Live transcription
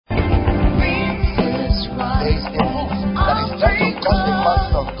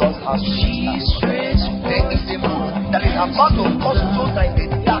our sisters. There is a move that is about to cause total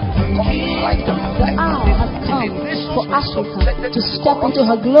in the dark to come to light. The hour has come for Africa to step into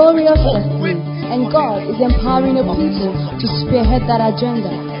her glorious destiny, and God is empowering a people to spearhead that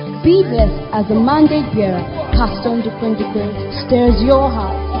agenda. Be blessed as the mandate bearer, Pastor Ndukwe stirs your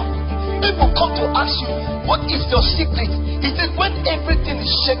heart. People come to ask you, what is your secret? He said, when everything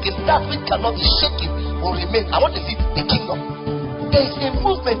is shaken, that which cannot be shaken will remain. I want to see the kingdom. There is a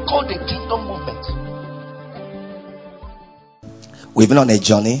movement called the kingdom movement. We've been on a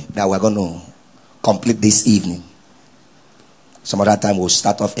journey that we're going to complete this evening. Some other time we'll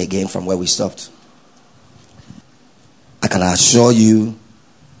start off again from where we stopped. I can assure you,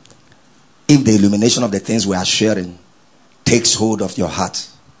 if the illumination of the things we are sharing takes hold of your heart,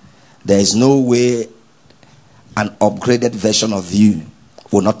 there is no way an upgraded version of you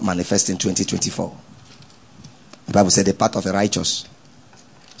will not manifest in 2024. The Bible said the path of the righteous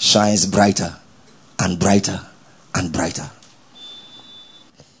shines brighter and brighter and brighter.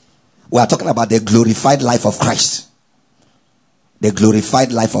 We are talking about the glorified life of Christ. The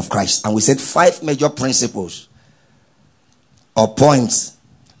glorified life of Christ. And we said 5 major principles or points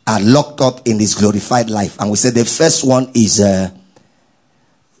are locked up in this glorified life. And we said the first one is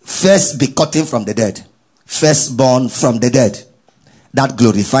first begotten from the dead. Firstborn from the dead. That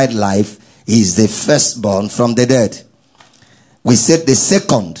glorified life is the firstborn from the dead. We said the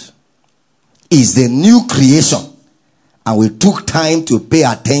second is the new creation. And we took time to pay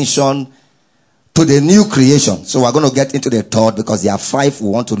attention to the new creation. So we're going to get into the third because there are 5 we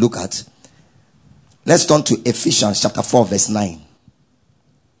want to look at. Let's turn to Ephesians chapter 4 verse 9.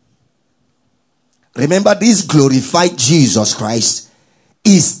 Remember, this glorified Jesus Christ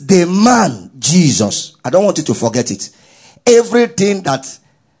is the man Jesus. I don't want you to forget it. Everything that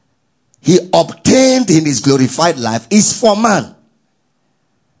he obtained in his glorified life is for man.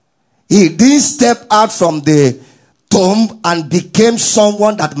 He didn't step out from the tomb and became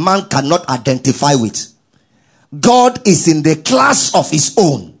someone that man cannot identify with. God is in the class of his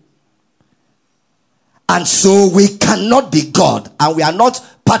own. And so we cannot be God, and we are not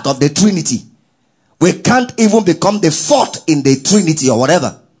part of the Trinity. We can't even become the fourth in the Trinity or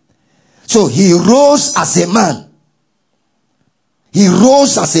whatever. So he rose as a man. He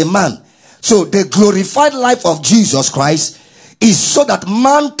rose as a man. So the glorified life of Jesus Christ is so that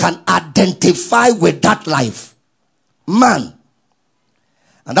man can identify with that life. Man.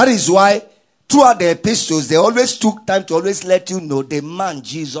 And that is why throughout the epistles, they always took time to always let you know the man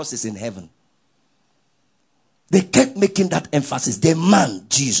Jesus is in heaven. They kept making that emphasis. The man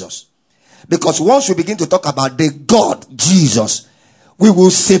Jesus. Because once we begin to talk about the God Jesus, we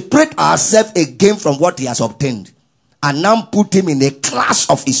will separate ourselves again from what he has obtained and now put him in a class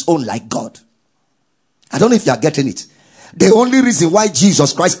of his own like God. I don't know if you are getting it. The only reason why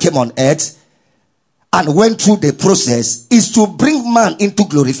Jesus Christ came on earth and went through the process is to bring man into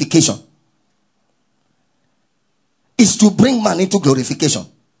glorification. Is to bring man into glorification.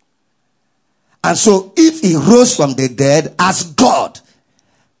 And so if he rose from the dead as God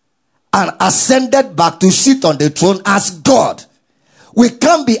and ascended back to sit on the throne as God, we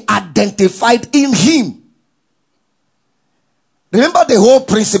can be identified in him. Remember the whole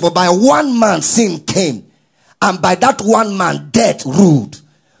principle. By one man sin came, and by that one man death ruled.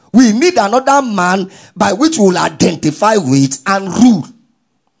 We need another man by which we will identify with and rule.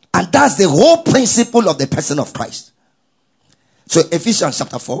 And that's the whole principle of the person of Christ. So Ephesians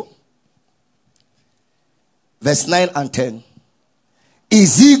chapter 4 verse 9 and 10.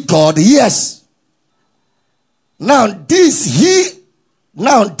 Is he God? Yes. Now this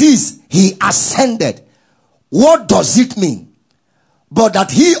he ascended. What does it mean? But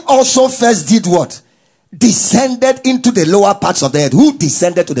that he also first did what? Descended into the lower parts of the earth. Who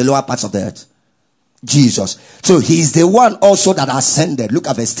descended to the lower parts of the earth? Jesus. So he is the one also that ascended. Look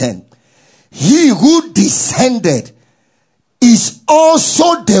at verse 10. He who descended is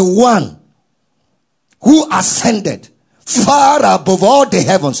also the one who ascended far above all the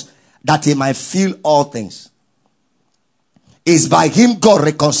heavens, that he might fill all things. Is by him God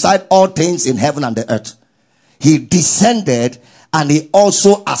reconciled all things in heaven and the earth. He descended and he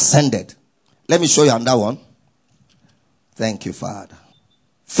also ascended. Let me show you on that one. Thank you, Father.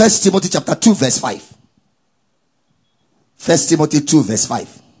 1 Timothy chapter 2 verse 5. 1 Timothy 2 verse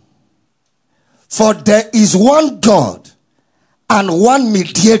 5. For there is one God and one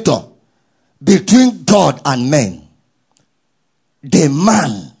mediator between God and men, the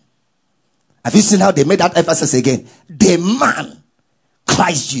man. Have you seen how they made that emphasis again? The man,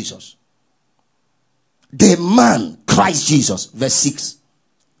 Christ Jesus. The man, Christ Jesus. Verse 6.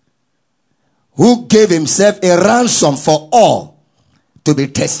 Who gave himself a ransom for all to be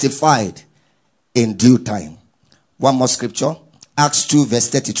testified in due time. One more scripture. Acts 2 verse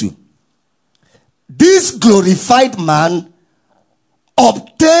 32. This glorified man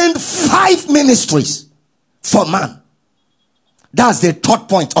obtained 5 ministries for man. That's the third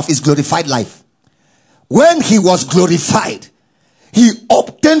point of his glorified life. When he was glorified, he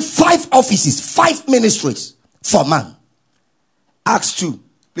obtained 5 offices, 5 ministries for man. Acts 2.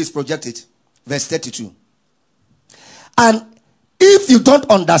 Please project it. Verse 32. And if you don't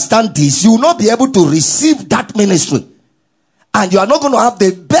understand this, you will not be able to receive that ministry. And you are not going to have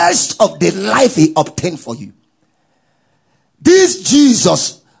the best of the life he obtained for you. This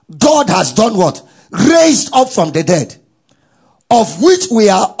Jesus, God has done what? Raised up from the dead. Of which we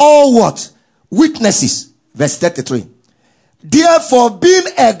are all what? Witnesses. Verse 33. Therefore being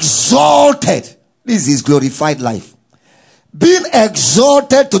exalted. This is glorified life. Being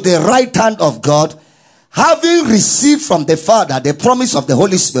exalted to the right hand of God, having received from the Father the promise of the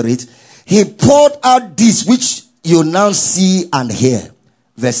Holy Spirit, he poured out this which you now see and hear.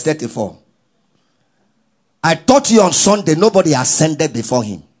 Verse 34. I taught you on Sunday, nobody ascended before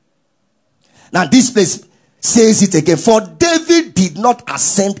him. Now this place says it again. For David did not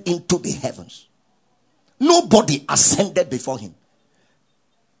ascend into the heavens. Nobody ascended before him.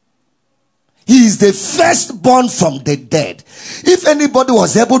 He is the firstborn from the dead. If anybody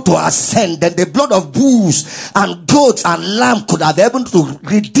was able to ascend, then the blood of bulls and goats and lamb could have been able to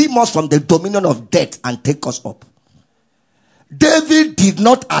redeem us from the dominion of death and take us up. David did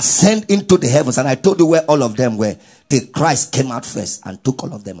not ascend into the heavens, and I told you where all of them were. The Christ came out first and took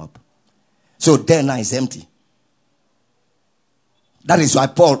all of them up. So there now is empty. That is why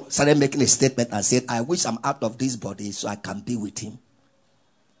Paul started making a statement and said, I wish I'm out of this body so I can be with him.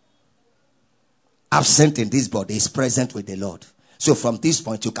 Absent in this body is present with the Lord. So from this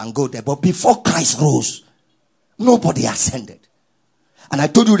point you can go there. But before Christ rose, nobody ascended. And I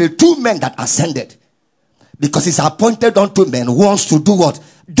told you the 2 men that ascended, because it's appointed unto men who wants to do what?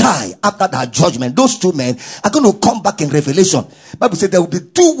 Die after that judgment. Those 2 men are going to come back in Revelation. The Bible says there will be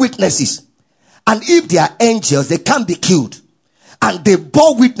 2 witnesses. And if they are angels, they can't be killed. And they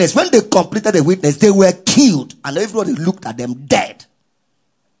bore witness. When they completed the witness, they were killed. And everybody looked at them dead.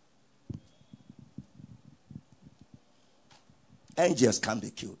 Angels can't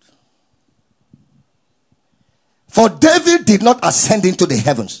be killed. For David did not ascend into the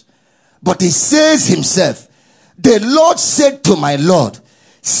heavens, but he says himself, the Lord said to my Lord,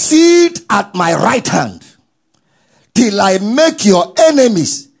 sit at my right hand till I make your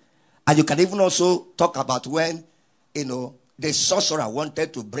enemies. And you can even also talk about when, the sorcerer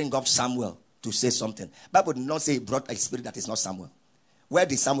wanted to bring up Samuel to say something. The Bible did not say he brought a spirit that is not Samuel. Where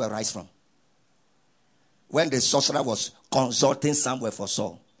did Samuel rise from? When the sorcerer was consulting Samuel for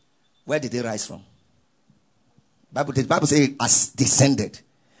Saul, where did he rise from? The Bible says he has descended.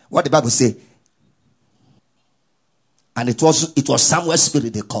 What did the Bible say? And it was Samuel's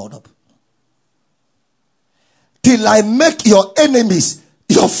spirit they called up. Till I make your enemies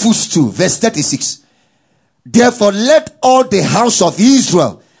your footstool. Verse 36. Therefore let all the house of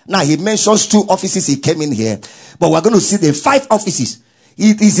Israel. Now he mentions 2 offices he came in here. But we're going to see the 5 offices.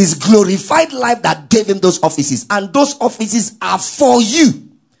 It is his glorified life that gave him those offices. And those offices are for you.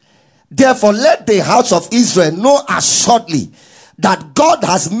 Therefore let the house of Israel know assuredly that God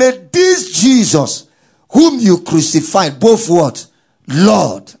has made this Jesus whom you crucified both what?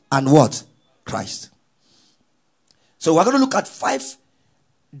 Lord and what? Christ. So we're going to look at 5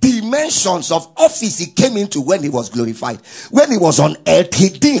 dimensions of office he came into when he was glorified. When he was on earth, he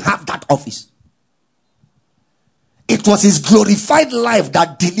didn't have that office. It was his glorified life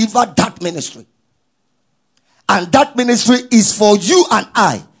that delivered that ministry. And that ministry is for you and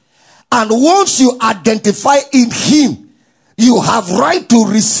I. And once you identify in him, you have right to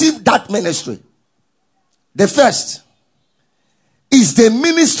receive that ministry. The first is the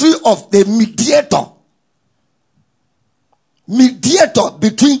ministry of the mediator. Mediator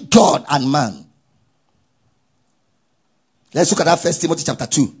between God and man. Let's look at that 1 Timothy chapter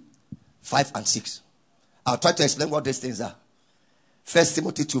 2, 5 and 6. I'll try to explain what these things are. 1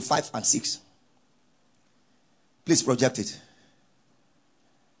 Timothy 2, 5 and 6. Please project it.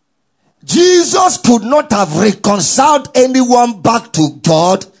 Jesus could not have reconciled anyone back to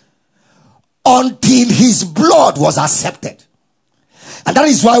God until his blood was accepted. And that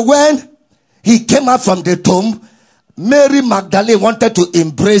is why when he came out from the tomb, Mary Magdalene wanted to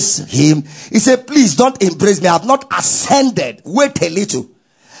embrace him. He said, please don't embrace me. I have not ascended. Wait a little.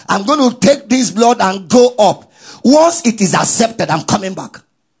 I'm going to take this blood and go up. Once it is accepted, I'm coming back.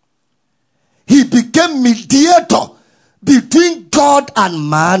 He became mediator between God and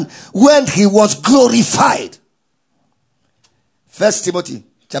man when he was glorified. 1 Timothy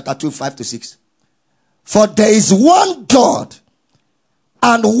chapter 2, 5 to 6. For there is one God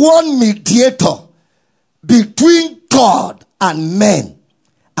and one mediator between God and men.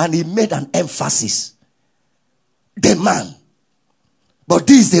 And he made an emphasis. The man. But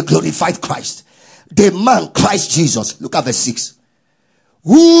this is the glorified Christ. The man, Christ Jesus. Look at verse 6.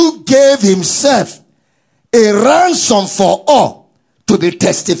 Who gave himself a ransom for all to be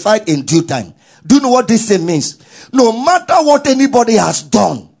testified in due time. Do you know what this thing means? No matter what anybody has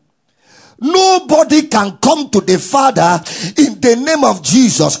done, nobody can come to the Father in the name of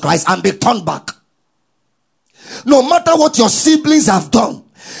Jesus Christ and be turned back. No matter what your siblings have done,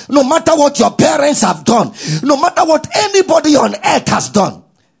 no matter what your parents have done, no matter what anybody on earth has done,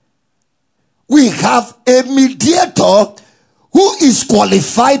 we have a mediator who is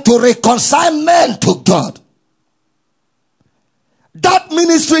qualified to reconcile men to God. That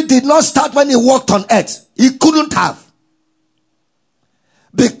ministry did not start when he walked on earth. He couldn't have.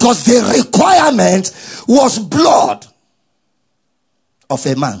 Because the requirement was blood of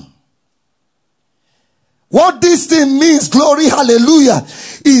a man. What this thing means, glory, hallelujah,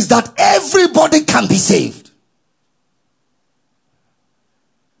 is that everybody can be saved.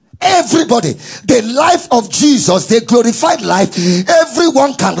 Everybody. The life of Jesus, the glorified life,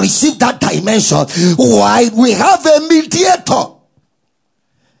 everyone can receive that dimension. Why? We have a mediator.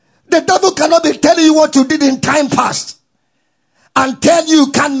 The devil cannot be telling you what you did in time past and tell you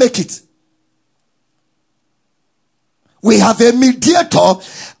you can't make it. We have a mediator,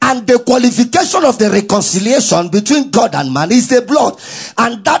 and the qualification of the reconciliation between God and man is the blood.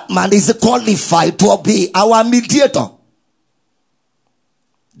 And that man is qualified to be our mediator.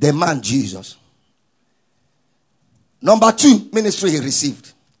 The man Jesus. Number 2, ministry he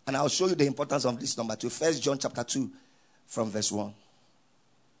received. And I'll show you the importance of this number 2. 1 John chapter 2 from verse 1.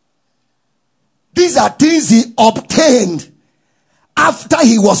 These are things he obtained after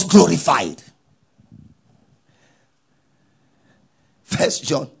he was glorified. 1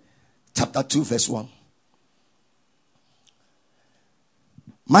 John chapter 2 verse 1.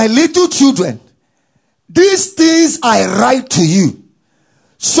 My little children, these things I write to you,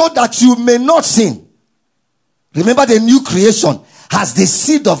 so that you may not sin. Remember, the new creation has the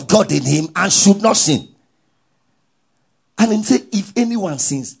seed of God in him and should not sin. And then say, if anyone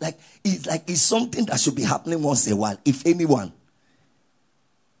sins, it's something that should be happening once in a while. If anyone,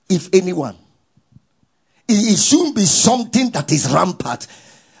 it shouldn't be something that is rampant.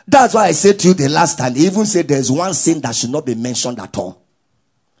 That's why I said to you the last time, he even said there's one sin that should not be mentioned at all.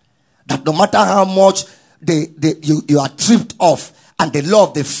 That no matter how much you are tripped off, and the law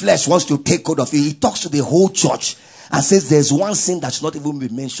of the flesh wants to take hold of you, he talks to the whole church and says there's one sin that should not even be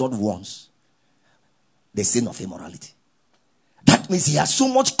mentioned once. The sin of immorality. That means he has so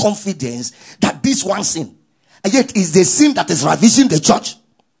much confidence that this one sin, and yet is the sin that is ravaging the church.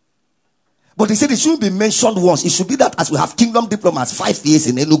 But he said it shouldn't be mentioned once. It should be that as we have kingdom diplomats 5 years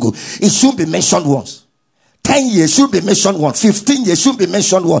in Enugu, it shouldn't be mentioned once. 10 years should be mentioned once. 15 years should be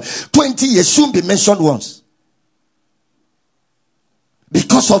mentioned once. 20 years should be mentioned once.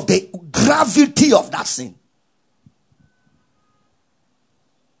 Because of the gravity of that sin.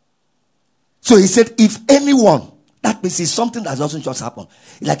 So he said, if anyone, that means it's something that doesn't just happen.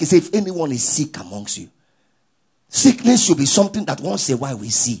 Like he said, if anyone is sick amongst you, sickness should be something that once in a while we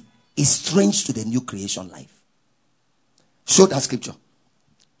see. Is strange to the new creation life. Show that scripture.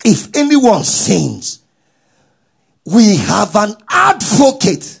 If anyone sins, we have an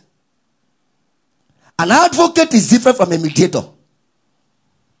advocate. An advocate is different from a mediator.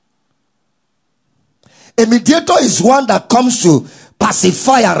 A mediator is one that comes to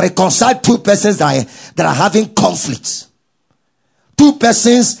pacify and reconcile two persons that are having conflicts. Two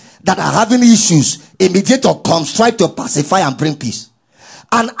persons that are having issues. A mediator comes, try to pacify and bring peace.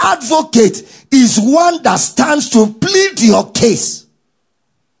 An advocate is one that stands to plead your case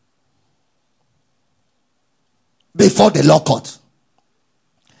before the law court.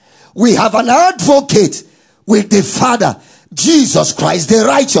 We have an advocate with the Father, Jesus Christ, the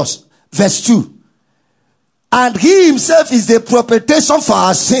righteous. Verse 2. And he himself is the propitiation for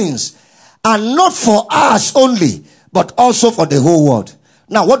our sins, and not for us only, but also for the whole world.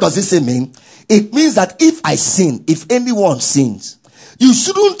 Now, what does this mean? It means that if I sin, if anyone sins, you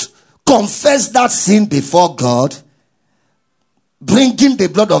shouldn't confess that sin before God, bringing the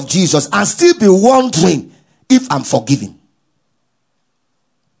blood of Jesus, and still be wondering if I'm forgiven.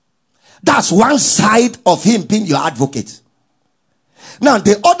 That's one side of him being your advocate. Now,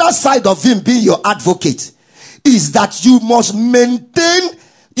 the other side of him being your advocate is that you must maintain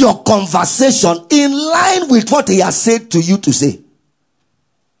your conversation in line with what he has said to you to say.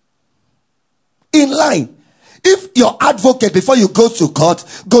 In line. If your advocate, before you go to court,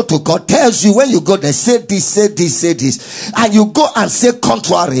 tells you when you go there, say this, and you go and say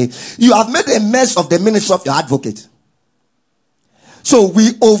contrary, you have made a mess of the ministry of your advocate. So we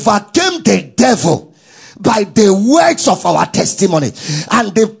overcame the devil by the words of our testimony.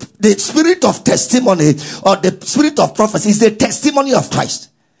 And the spirit of testimony, or the spirit of prophecy, is the testimony of Christ.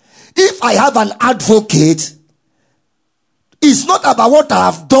 If I have an advocate, it's not about what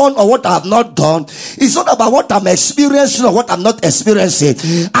I have done or what I have not done. It's not about what I'm experiencing or what I'm not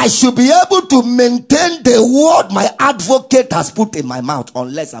experiencing. I should be able to maintain the word my advocate has put in my mouth,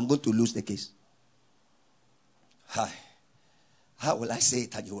 unless I'm going to lose the case. Hi. How will I say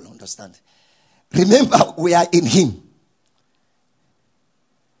it and you will understand? Remember, we are in him.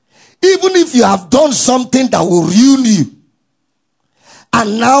 Even if you have done something that will ruin you,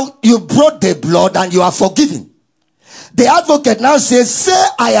 and now you brought the blood and you are forgiven, the advocate now says, say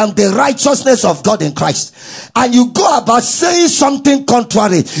I am the righteousness of God in Christ, and you go about saying something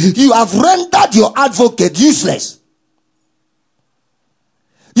contrary, you have rendered your advocate useless.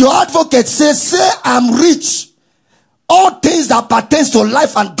 Your advocate says, say I'm rich, all things that pertains to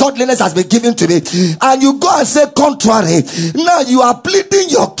life and godliness has been given to me, and you go and say contrary. Now you are pleading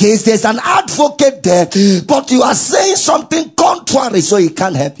your case. There's an advocate there, but you are saying something contrary, so he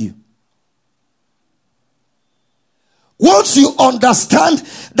can't help you. Once you understand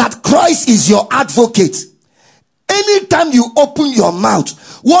that Christ is your advocate, anytime you open your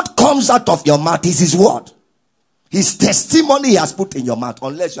mouth, what comes out of your mouth is his word. His testimony he has put in your mouth,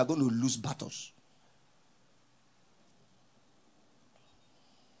 unless you are going to lose battles.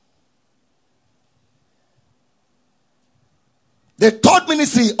 The third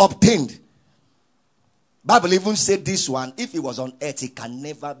ministry obtained. Bible even said this one, if he was on earth, he can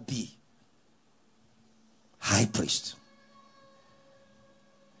never be high priest.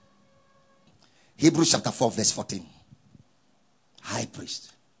 Hebrews chapter 4 verse 14. High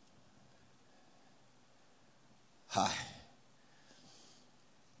priest. Hi.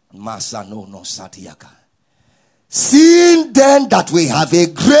 Masa no satiyaka. Seeing then that we have a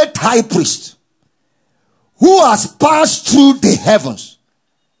great high priest who has passed through the heavens,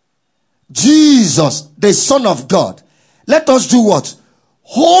 Jesus, the Son of God, let us do what?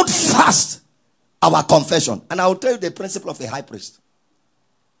 Hold fast our confession. And I will tell you the principle of a high priest.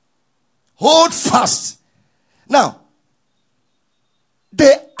 Hold fast. Now,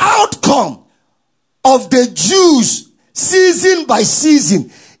 the outcome of the Jews season by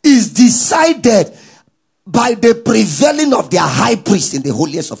season is decided by the prevailing of their high priest in the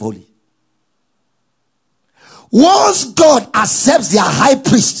holiest of holies. Once God accepts their high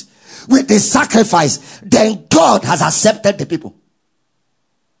priest with the sacrifice, then God has accepted the people.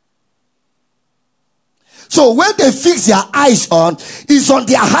 So when they fix their eyes on, is on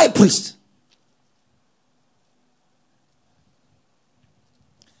their high priest.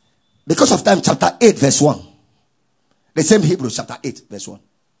 Because of time, chapter 8 verse 1. The same Hebrews chapter 8 verse 1.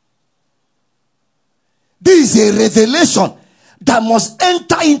 This is a revelation that must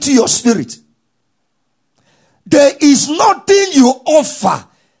enter into your spirit. There is nothing you offer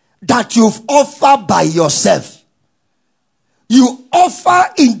that you've offered by yourself. You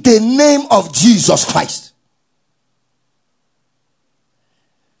offer in the name of Jesus Christ.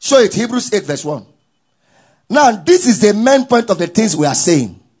 Show it, Hebrews 8 verse 1. Now, this is the main point of the things we are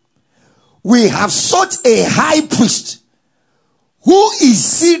saying. We have such a high priest who is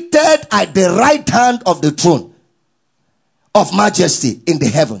seated at the right hand of the throne of majesty in the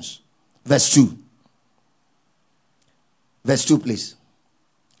heavens. Verse 2. Verse 2, please.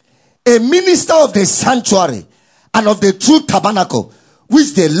 A minister of the sanctuary and of the true tabernacle,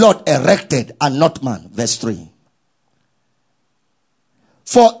 which the Lord erected and not man. Verse 3.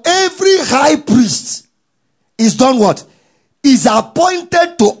 For every high priest is done what? Is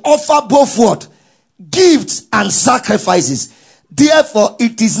appointed to offer both what? Gifts and sacrifices. Therefore,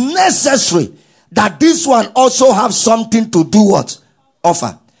 it is necessary that this one also have something to do what?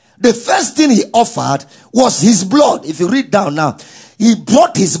 Offer. The first thing he offered was his blood. If you read down now, he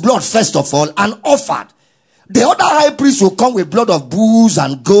brought his blood first of all and offered. The other high priest will come with blood of bulls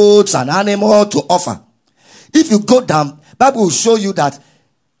and goats and animals to offer. If you go down, Bible will show you that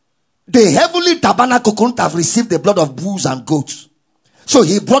the heavenly tabernacle couldn't have received the blood of bulls and goats. So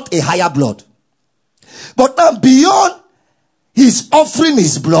he brought a higher blood. But now beyond his offering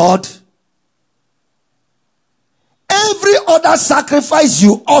his blood, every other sacrifice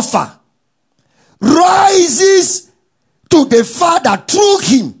you offer rises to the Father through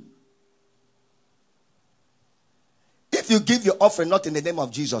him. If you give your offering not in the name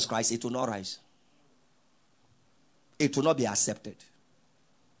of Jesus Christ, it will not rise. It will not be accepted.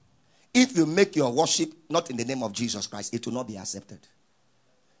 if you make your worship not in the name of Jesus Christ, it will not be accepted.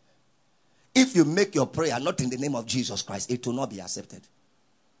 If you make your prayer not in the name of Jesus Christ, it will not be accepted.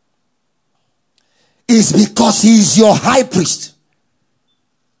 It's because he is your high priest.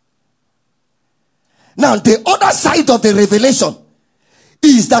 Now, the other side of the revelation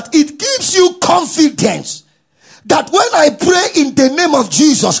is that it gives you confidence that when I pray in the name of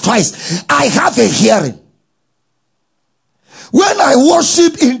Jesus Christ, I have a hearing. When I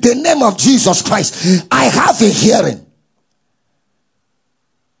worship in the name of Jesus Christ, I have a hearing.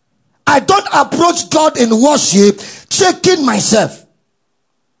 I don't approach God in worship checking myself.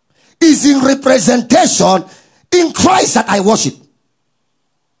 It's in representation in Christ that I worship.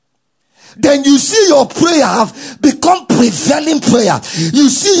 Then you see your prayer have become prevailing prayer. You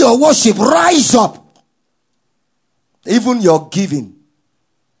see your worship rise up. Even your giving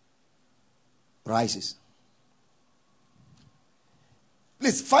rises.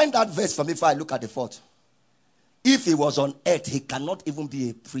 Please find that verse for me before I look at the fourth. If he was on earth, he cannot even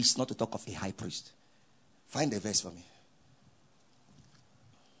be a priest, not to talk of a high priest. Find the verse for me.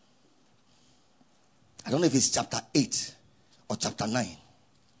 I don't know if it's chapter 8 or chapter 9.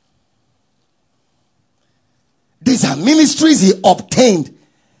 These are ministries he obtained,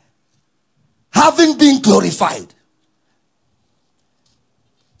 having been glorified.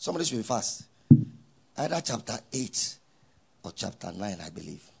 Somebody should be fast. Either chapter 8 or chapter 9, I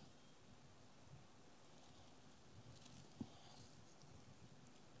believe.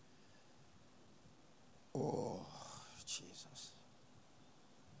 Oh, Jesus.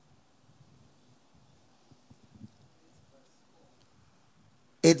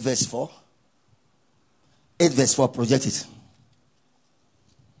 8 verse 4. 8 verse 4, project it.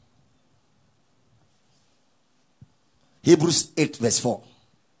 Hebrews 8 verse 4.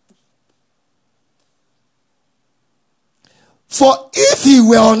 For if he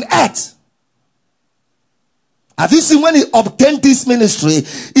were on earth, have you seen when he obtained this ministry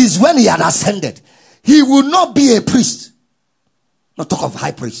is when he had ascended. He will not be a priest. Not talk of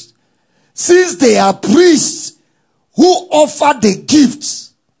high priest. Since they are priests who offer the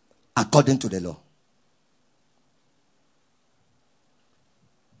gifts according to the law.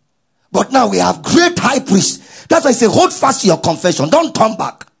 But now we have great high priests. That's why I say hold fast to your confession. Don't turn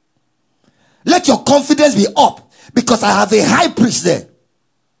back. Let your confidence be up. Because I have a high priest there.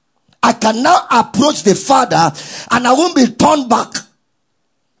 I can now approach the Father and I won't be turned back.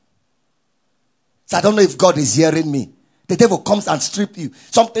 So I don't know if God is hearing me. The devil comes and strips you.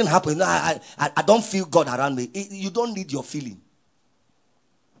 Something happens. I don't feel God around me. You don't need your feeling.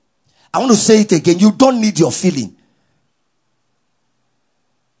 I want to say it again. You don't need your feeling.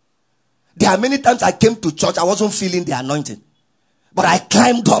 There are many times I came to church, I wasn't feeling the anointing. But I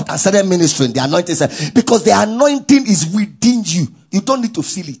climbed up and started ministering. The anointing said, because the anointing is within you. You don't need to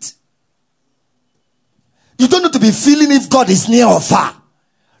feel it. You don't need to be feeling if God is near or far.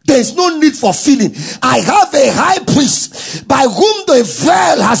 There is no need for feeling. I have a high priest by whom the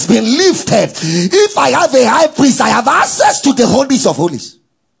veil has been lifted. If I have a high priest, I have access to the holies of holies.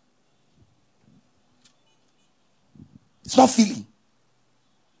 It's not feeling.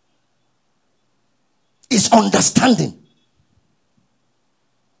 It's understanding.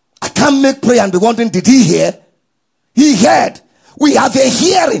 I can't make prayer and be wondering, did he hear? He heard. We have a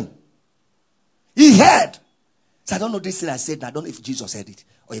hearing. He heard. So I don't know this thing I said. I don't know if Jesus heard it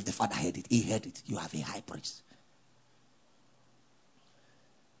or if the Father heard it. He heard it. You have a high priest.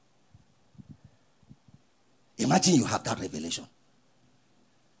 Imagine you have that revelation.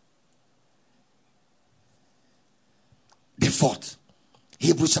 The fourth,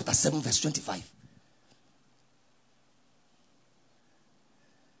 Hebrews chapter 7 verse 25.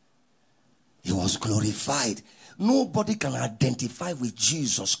 He was glorified. Nobody can identify with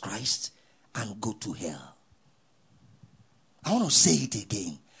Jesus Christ and go to hell. I want to say it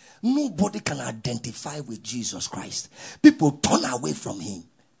again. Nobody can identify with Jesus Christ. People turn away from him.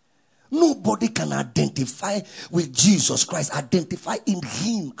 Nobody can identify with Jesus Christ, identify in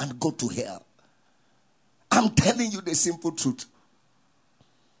him and go to hell. I'm telling you the simple truth.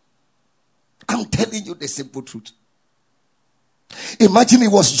 I'm telling you the simple truth. Imagine he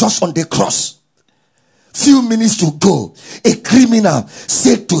was just on the cross. Few minutes to go, a criminal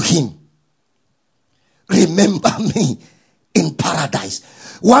said to him, remember me in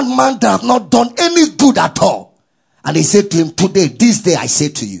paradise. One man that have not done any good at all. And he said to him, today, this day I say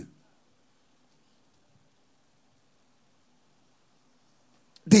to you.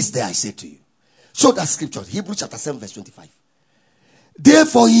 This day I say to you. Show that scripture. Hebrews chapter 7 verse 25.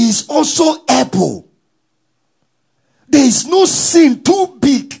 Therefore he is also able. There is no sin too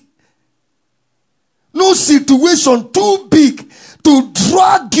big. No situation too big to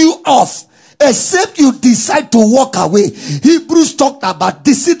drag you off, except you decide to walk away. Hebrews talked about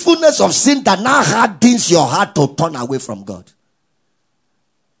deceitfulness of sin that now hardens your heart to turn away from God.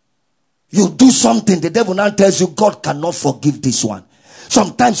 You do something, the devil now tells you God cannot forgive this one.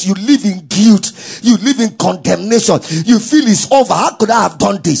 Sometimes you live in guilt, you live in condemnation, you feel it's over. How could I have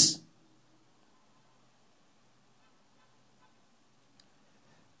done this?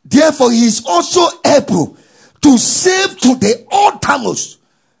 Therefore, he is also able to save to the uttermost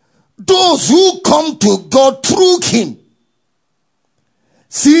those who come to God through him,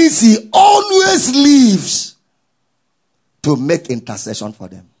 since he always lives to make intercession for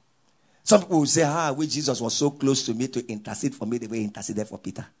them. Some people will say, I wish Jesus was so close to me to intercede for me the way he interceded for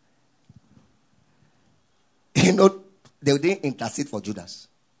Peter. You know, they didn't intercede for Judas.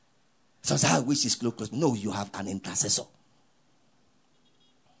 So I wish he's close. No, you have an intercessor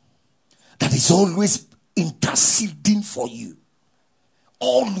that is always interceding for you.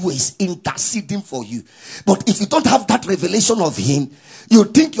 Always interceding for you. But if you don't have that revelation of him, you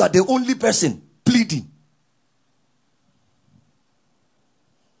think you are the only person pleading.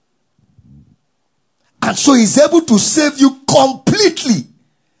 And so he's able to save you completely.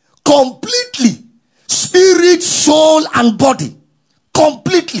 Completely. Spirit, soul, and body.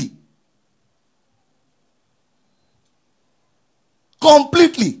 Completely.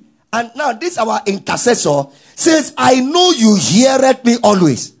 Completely. And now this our intercessor says, I know you heareth me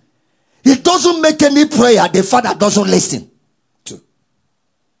always. He doesn't make any prayer the Father doesn't listen to.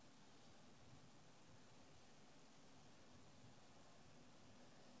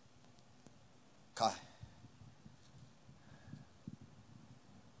 Okay.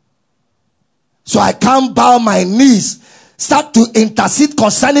 So I can't bow my knees, start to intercede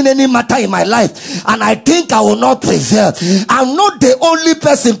concerning any matter in my life, and I think I will not prevail. I'm not the only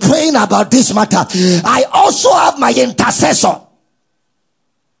person praying about this matter. I also have my intercessor.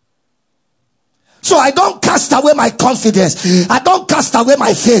 So I don't cast away my confidence. I don't cast away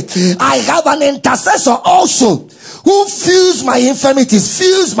my faith. I have an intercessor also who feels my infirmities,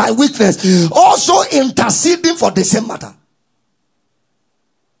 feels my weakness, also interceding for the same matter.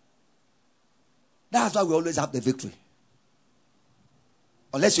 That's why we always have the victory.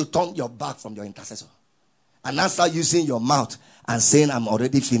 Unless you turn your back from your intercessor and now start using your mouth and saying, I'm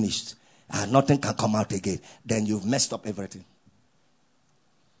already finished and nothing can come out again, then you've messed up everything.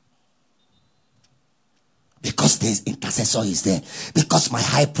 Because the intercessor is there, because my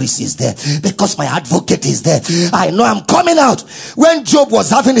high priest is there, because my advocate is there, I know I'm coming out. When Job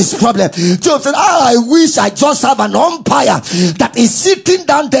was having his problem, Job said, I wish I just have an umpire that is sitting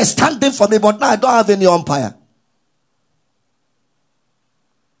down there standing for me, but now I don't have any umpire.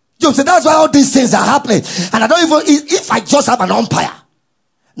 Job said, that's why all these things are happening, and I don't even, if I just have an umpire.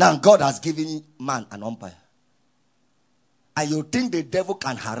 Now God has given man an umpire, and you think the devil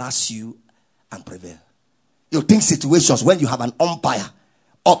can harass you and prevail. You think situations when you have an umpire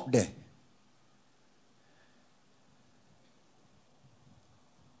up there.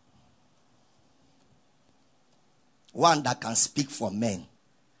 One that can speak for men.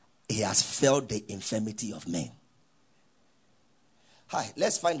 He has felt the infirmity of men. Hi,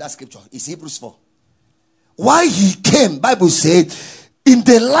 let's find that scripture. It's Hebrews 4. Why he came, Bible said, in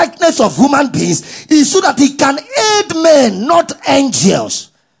the likeness of human beings, is so that he can aid men, not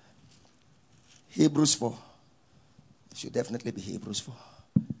angels. Hebrews 4. Should definitely be Hebrews 4.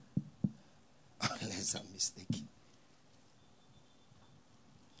 Unless I'm mistaken.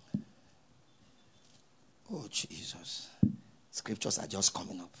 Oh, Jesus. Scriptures are just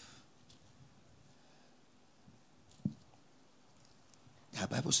coming up. There are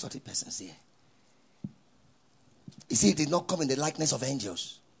Bible study persons here. You see, he did not come in the likeness of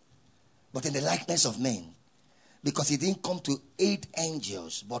angels, but in the likeness of men. Because he didn't come to aid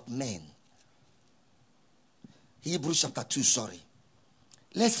angels, but men. Hebrews chapter 2, sorry.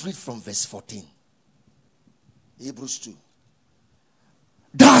 Let's read from verse 14. Hebrews 2.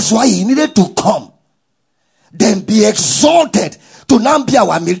 That's why he needed to come. Then be exalted to now be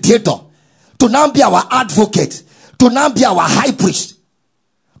our mediator. To now be our advocate. To now be our high priest.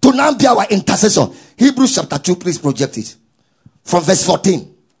 To now be our intercessor. Hebrews chapter 2, please project it. From verse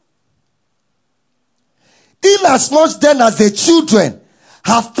 14. Inasmuch then as the children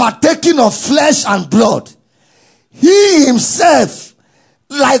have partaken of flesh and blood, he himself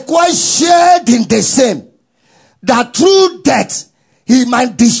likewise shared in the same, that through death he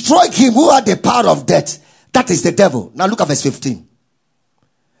might destroy him who had the power of death, that is the devil. Now look at verse 15.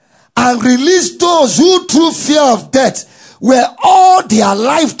 And release those who through fear of death were all their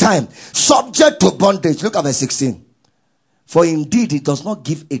lifetime subject to bondage. Look at verse 16. For indeed he does not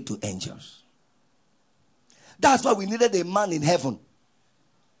give aid to angels, That's why we needed a man in heaven.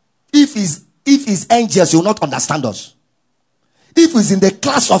 If his angels, he will not understand us. If he's in the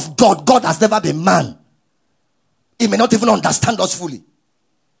class of God, God has never been man. He may not even understand us fully.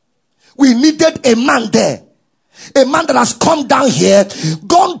 We needed a man there. A man that has come down here,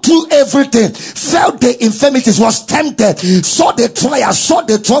 gone through everything, felt the infirmities, was tempted, saw the trial, saw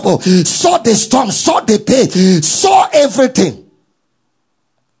the trouble, saw the storm, saw the pain, saw everything.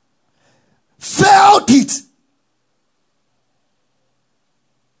 Felt it.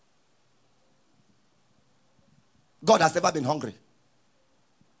 God has never been hungry.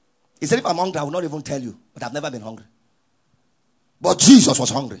 He said, if I'm hungry, I will not even tell you. But I've never been hungry. But Jesus was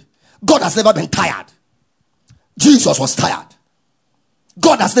hungry. God has never been tired. Jesus was tired.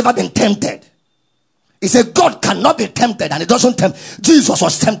 God has never been tempted. He said God cannot be tempted, and he doesn't tempt. Jesus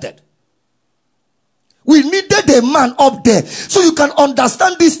was tempted. We needed a man up there. So you can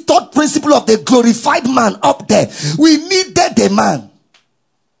understand this third principle of the glorified man up there. We needed a man.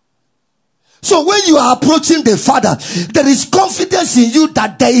 So when you are approaching the Father, there is confidence in you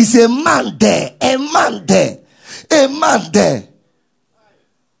that there is a man there. A man there. A man there.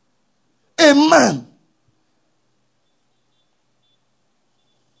 A man.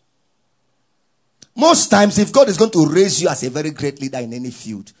 Most times, if God is going to raise you as a very great leader in any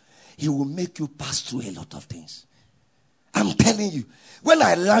field, he will make you pass through a lot of things. I'm telling you, when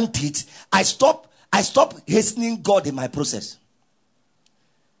I learned it, I stopped hastening God in my process.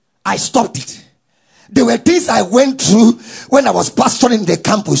 I stopped it. There were things I went through when I was pastoring the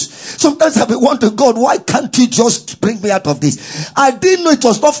campus. Sometimes I would wonder, God, why can't you just bring me out of this? I didn't know it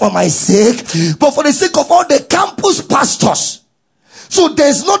was not for my sake, but for the sake of all the campus pastors. So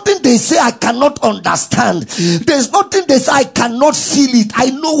there's nothing they say I cannot understand. There's nothing they say I cannot feel it.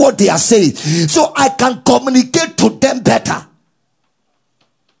 I know what they are saying. So I can communicate to them better.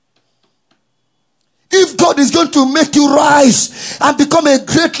 If God is going to make you rise and become a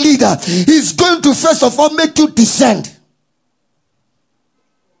great leader, he's going to first of all make you descend.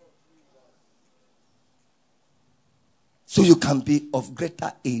 So you can be of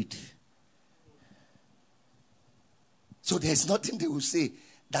greater aid. So there's nothing they will say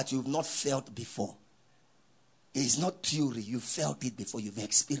that you've not felt before. It's not theory. You felt it before. You've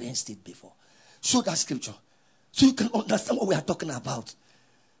experienced it before. Show that scripture so you can understand what we are talking about.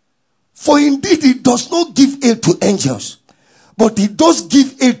 For indeed, he does not give aid to angels, but he does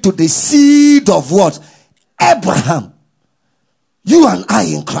give aid to the seed of what? Abraham. You and I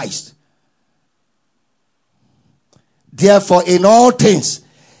in Christ. Therefore, in all things,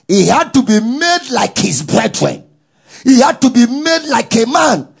 he had to be made like his brethren. He had to be made like a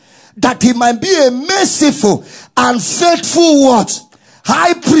man, that he might be a merciful and faithful what?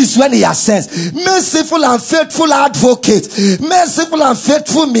 High priest when he ascends. Merciful and faithful advocate. Merciful and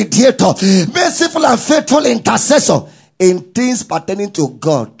faithful mediator. Merciful and faithful intercessor. In things pertaining to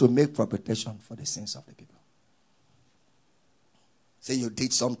God, to make propitiation for the sins of the people. Say you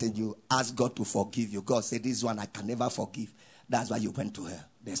did something, you asked God to forgive you. God said, this one I can never forgive. That's why you went to hell.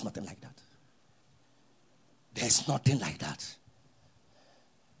 There's nothing like that. There's nothing like that.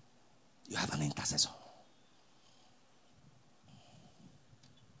 You have an intercessor.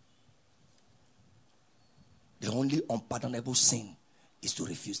 The only unpardonable sin is to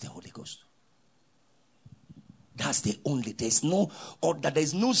refuse the Holy Ghost. That's the only. There's no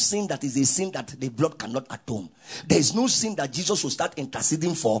sin that is a sin that the blood cannot atone. There's no sin that Jesus will start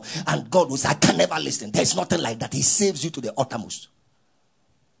interceding for and God will say, I can never listen. There's nothing like that. He saves you to the uttermost.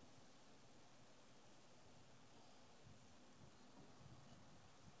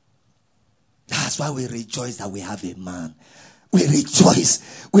 That's why we rejoice that we have a man. We rejoice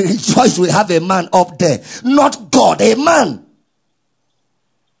we have a man up there. Not God, a man.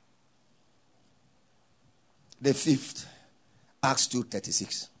 The fifth, Acts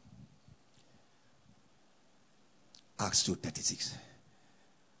 2:36. Acts 2:36.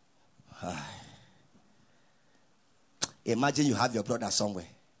 Imagine you have your brother somewhere.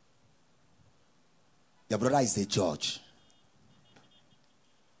 Your brother is the judge.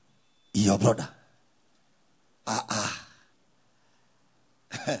 Your brother.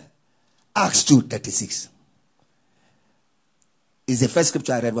 Acts 2:36 is the first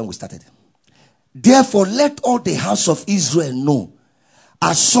scripture I read when we started. Therefore, let all the house of Israel know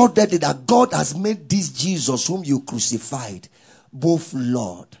assuredly that God has made this Jesus whom you crucified both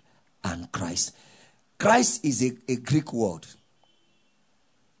Lord and Christ. Christ is a Greek word.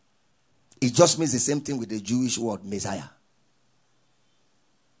 It just means the same thing with the Jewish word Messiah.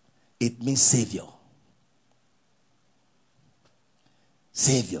 It means Savior.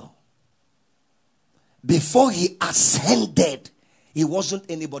 Savior. Before he ascended, he wasn't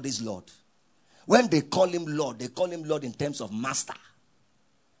anybody's Lord. When they call him Lord, they call him Lord in terms of master.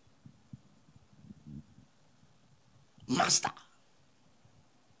 Master.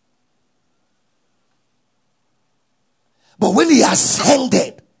 But when he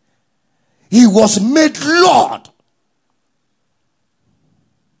ascended, he was made Lord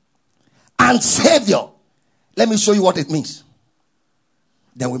and Savior. Let me show you what it means.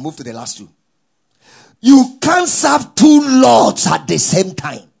 Then we move to the last two. You can't serve two lords at the same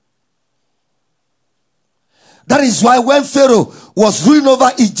time. That is why when Pharaoh was ruling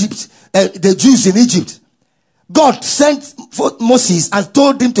over Egypt, the Jews in Egypt, God sent Moses and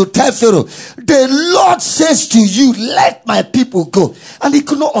told him to tell Pharaoh, the Lord says to you, let my people go. And he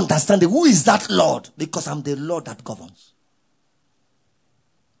could not understand it. Who is that Lord? Because I'm the Lord that governs.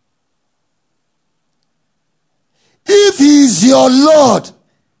 If he is your Lord,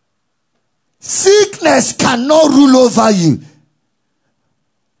 sickness cannot rule over you.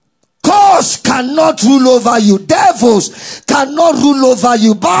 Curse cannot rule over you. Devils cannot rule over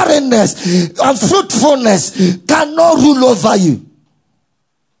you. Barrenness, unfruitfulness cannot rule over you.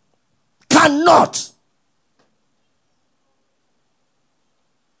 Cannot.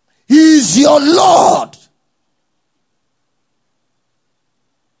 He is your Lord.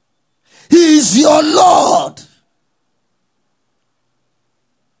 He is your Lord.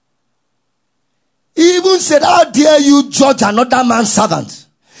 He even said, how dare you judge another man's servant?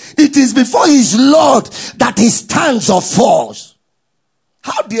 It is before his Lord that he stands or falls.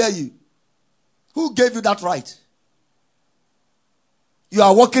 How dare you? Who gave you that right? You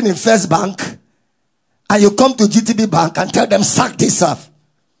are working in First Bank and you come to GTB Bank and tell them, sack this staff.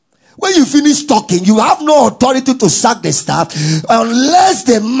 When you finish talking, you have no authority to sack the staff unless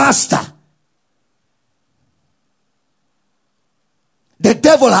the master. The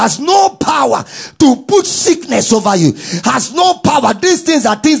devil has no power to put sickness over you. Has no power. These things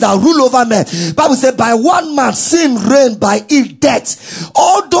are things that rule over men. Bible said, by one man sin reigned, by it death.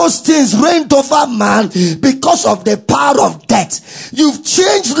 All those things reigned over man because of the power of death. You've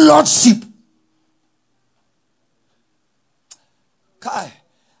changed lordship.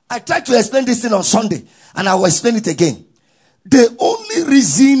 I tried to explain this thing on Sunday, and I will explain it again. The only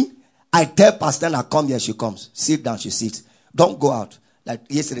reason I tell Pastor Anna, come here, she comes. Sit down, she sits. Don't go out. Like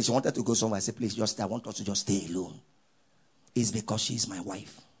yesterday, she wanted to go somewhere. I said, please, just stay. I want us to just stay alone. It's because she is my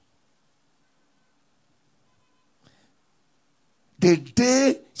wife. The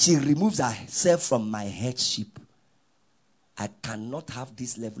day she removes herself from my headship, I cannot have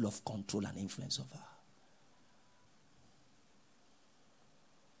this level of control and influence over her.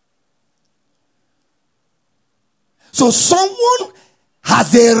 So someone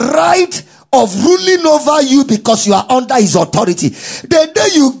has a right of ruling over you because you are under his authority. The day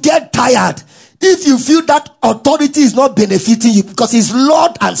you get tired, if you feel that authority is not benefiting you because he's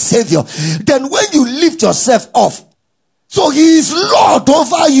Lord and Savior, then when you lift yourself off, so he is Lord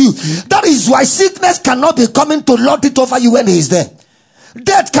over you. That is why sickness cannot be coming to lord it over you when he is there.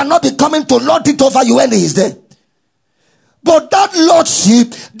 Death cannot be coming to lord it over you when he is there. But that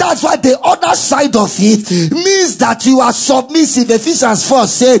lordship, that's why the other side of it means that you are submissive. Ephesians 4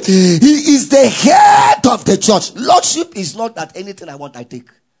 said, he is the head of the church. Lordship is not that anything I want, I take.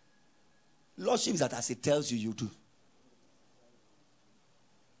 Lordship is that as it tells you, you do.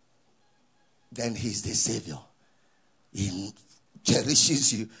 Then he is the Savior. He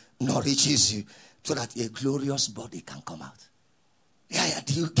cherishes you, nourishes you, so that a glorious body can come out. Yeah,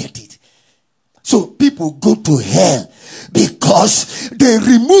 do you get it? So people go to hell because they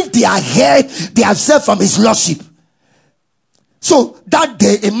remove their head, themselves from his lordship. So that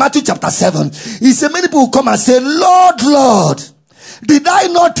day in Matthew chapter 7, he said, many people will come and say, Lord, Lord, did I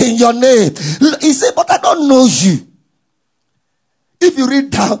not in your name? He said, but I don't know you. If you read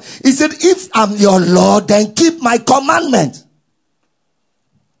down, he said, if I'm your Lord, then keep my commandment.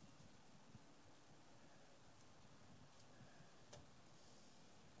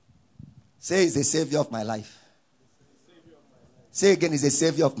 Say, he's the Savior of my life. Say again, he's the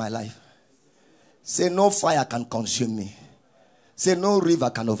Savior of my life. Say, no fire can consume me. Say, no river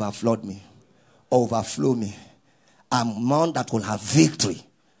can overflow me. I'm one that will have victory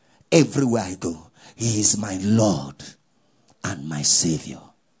everywhere I go. He is my Lord and my Savior.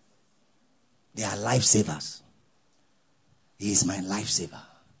 They are lifesavers. He is my lifesaver.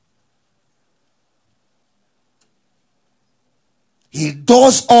 He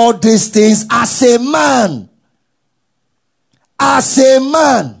does all these things as a man. As a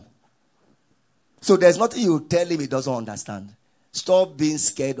man. So there's nothing you tell him he doesn't understand. Stop being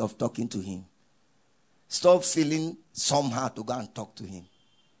scared of talking to him. Stop feeling somehow to go and talk to him.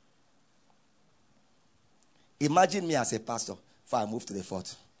 Imagine me as a pastor, before I move to the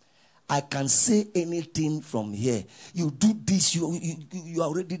fourth. I can say anything from here. You do this, you are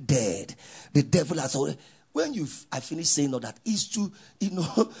already dead. The devil has already. When I finish saying all that, is to,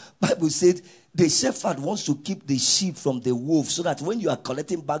 Bible said the shepherd wants to keep the sheep from the wolf, so that when you are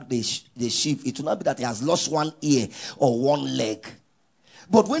collecting back the sheep, it will not be that he has lost one ear or one leg.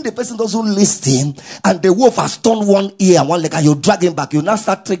 But when the person doesn't listen and the wolf has torn one ear and one leg and you drag him back, you now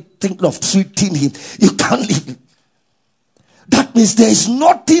start thinking of treating him. You can't leave him. That means there is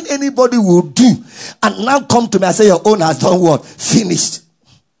nothing anybody will do and now come to me and say your own has done what? Finished.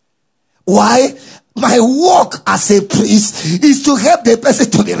 Why? My work as a priest is to help the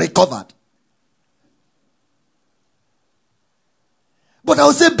person to be recovered. But I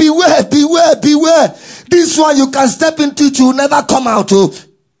will say, beware, beware, beware. This one you can step into it, you will never come out. Oh.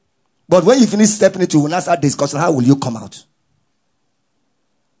 But when you finish stepping into it, you will not start discussing how will you come out.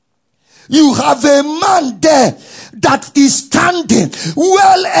 You have a man there that is standing,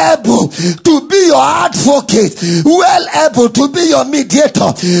 well able to be your advocate, well able to be your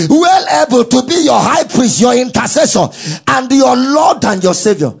mediator, well able to be your high priest, your intercessor, and your Lord and your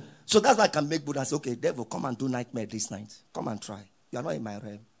Savior. So that's why I can make Buddha say, okay, devil, come and do nightmare this night. Come and try. You are not in my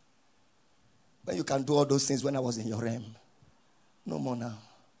realm. When you can do all those things when I was in your realm. No more now.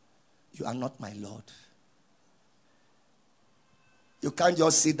 You are not my Lord. You can't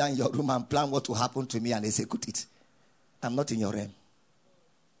just sit down in your room and plan what will happen to me and execute it. I'm not in your realm.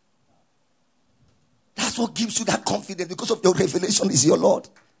 That's what gives you that confidence, because of your revelation is your Lord.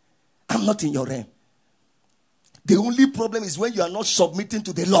 I'm not in your realm. The only problem is when you are not submitting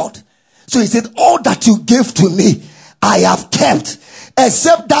to the Lord. So he said, all that you gave to me, I have kept,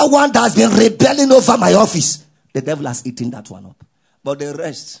 except that one that has been rebelling over my office. The devil has eaten that one up. But the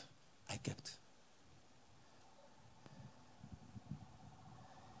rest, I kept.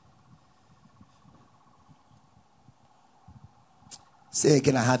 Say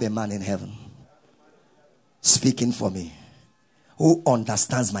again, I have a man in heaven speaking for me, who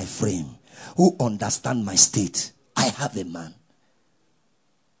understands my frame, who understands my state. I have a man.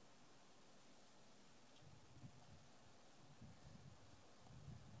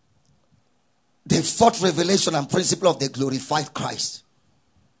 The fourth revelation and principle of the glorified Christ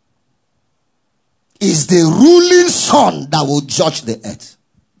is the ruling Son that will judge the earth.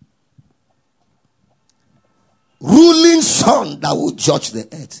 Ruling Son that will judge the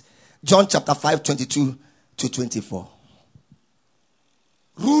earth. John chapter 5, 22 to 24.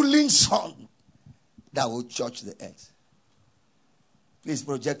 Ruling Son that will judge the earth. Please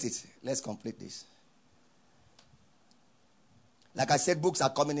project it. Let's complete this. Like I said, books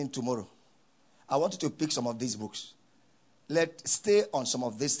are coming in tomorrow. I want you to pick some of these books. Let's stay on some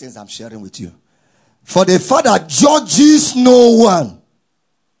of these things I'm sharing with you. For the Father judges no one,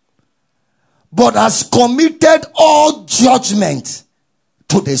 but has committed all judgment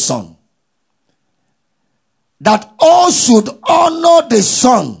to the Son, that all should honor the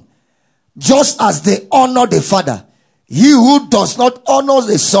Son just as they honor the Father. He who does not honor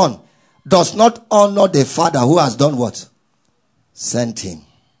the Son does not honor the Father who has done what? Sent him.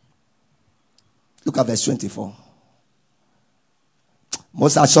 Look at verse 24.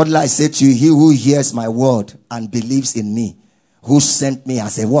 Most assuredly I say to you, he who hears my word and believes in me, who sent me,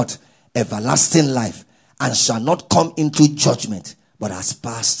 has a what? Everlasting life, and shall not come into judgment, but has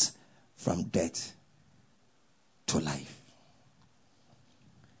passed from death to life.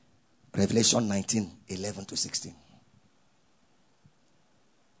 Revelation 19, 11 to 16.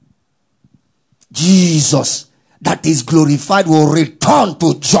 Jesus, that is glorified, will return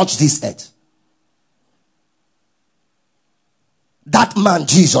to judge this earth. That man,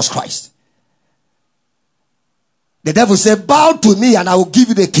 Jesus Christ. The devil said, bow to me and I will give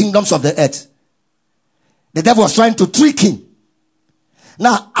you the kingdoms of the earth. The devil was trying to trick him.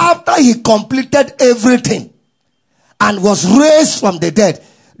 Now, after he completed everything and was raised from the dead,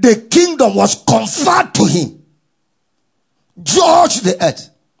 the kingdom was conferred to him. Judge the earth.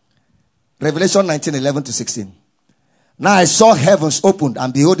 Revelation 19, 11 to 16. Now I saw heavens opened,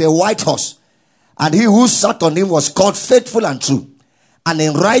 and behold, a white horse. And he who sat on him was called Faithful and True. And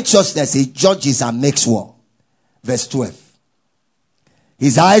in righteousness he judges and makes war. Verse 12.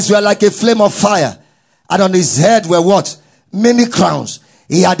 His eyes were like a flame of fire, and on his head were what? Many crowns.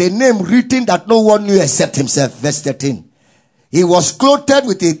 He had a name written that no one knew except himself. Verse 13. He was clothed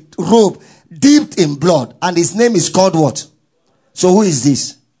with a robe dipped in blood, and his name is called what? So who is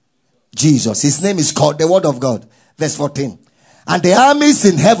this? Jesus. His name is called the Word of God. Verse 14. And the armies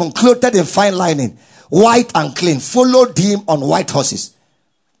in heaven, clothed in fine linen, white and clean, followed him on white horses.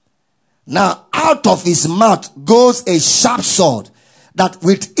 Now out of his mouth goes a sharp sword, that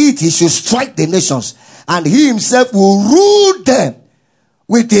with it he should strike the nations, and he himself will rule them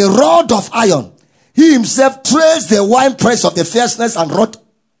with a rod of iron. He himself traced the winepress of the fierceness and wrath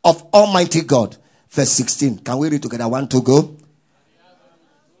of Almighty God. Verse 16. Can we read together? 1, 2, go.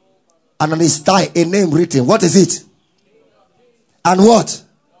 And on his thigh a name written. What is it? And what?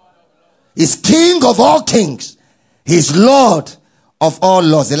 He's King of all kings. He's Lord of all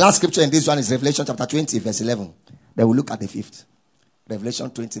lords. The last scripture in this one is Revelation chapter 20 verse 11. Then we'll look at the 5th. Revelation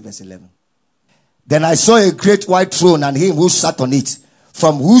 20 verse 11. Then I saw a great white throne and him who sat on it,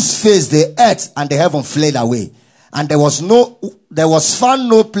 from whose face the earth and the heaven fled away, and there was found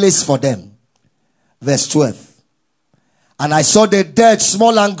no place for them. Verse 12. And I saw the dead,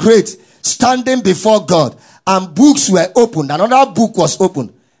 small and great, standing before God, and books were opened. Another book was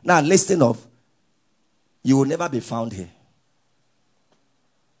opened. Now listen up. You will never be found here.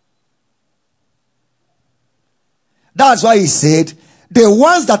 That's why he said, the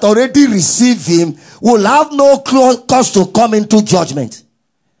ones that already receive him will have no cause to come into judgment.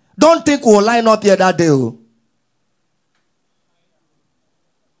 Don't think we'll line up here that day. Oh.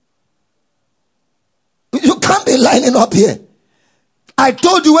 You can't be lining up here. I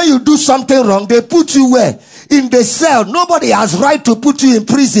told you when you do something wrong, they put you where? In the cell. Nobody has right to put you in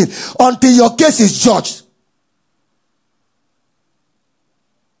prison until your case is judged.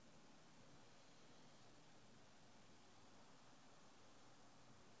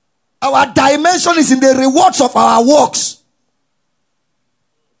 Our dimension is in the rewards of our works.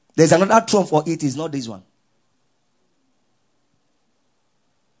 There's another throne for it. It's not this one.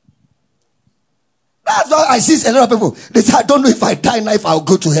 That's why I see a lot of people. They say, I don't know if I die now, if I'll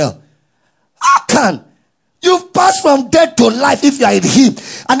go to hell. How can? You've passed from death to life if you are in him.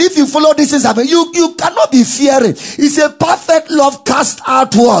 And if you follow this, you cannot be fearing. It's a perfect love cast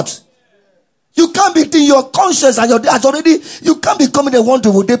outward. You can't be in your conscience and your has already. You can't be coming and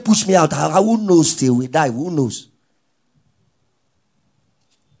wondering, will they push me out? Who knows till we die? Who knows?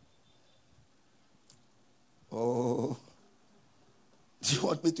 Oh, do you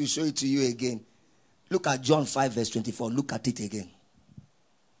want me to show it to you again? Look at John 5 verse 24. Look at it again.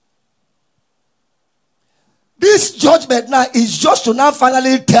 This judgment now is just to now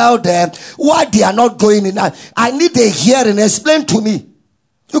finally tell them why they are not going in. I need a hearing. Explain to me.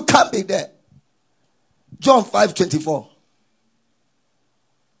 You can't be there. John 5:24.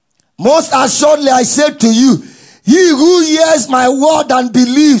 Most assuredly I say to you, he who hears my word and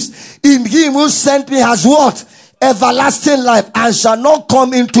believes in him who sent me has what? Everlasting life, and shall not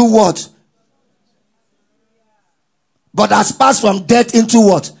come into what? But has passed from death into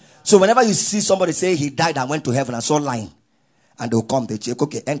what? So whenever you see somebody say he died and went to heaven and saw lying, and they'll come, they check,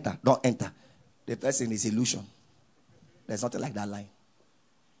 okay, enter, don't enter. The person is illusion. There's nothing like that line.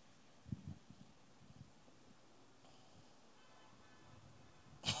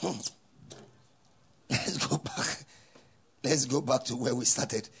 Let's go back to where we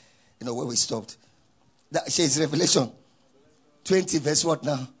started. Where we stopped. That says Revelation 20 verse what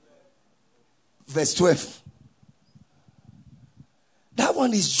now? Verse 12. That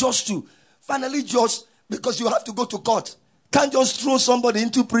one is just to finally judge, because you have to go to court. Can't just throw somebody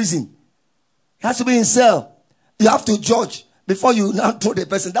into prison. It has to be in cell. You have to judge before you now throw the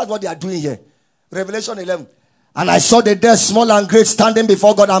person. That's what they are doing here. Revelation 11. And I saw the dead, small and great, standing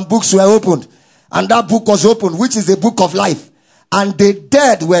before God, and books were opened. And that book was opened, which is the book of life. And the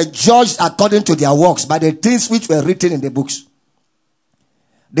dead were judged according to their works by the things which were written in the books.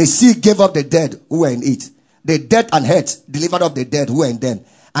 The sea gave up the dead who were in it. The dead and hurt delivered up the dead who were in them.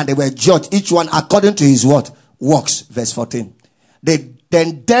 And they were judged, each one according to his what? Works. Verse 14.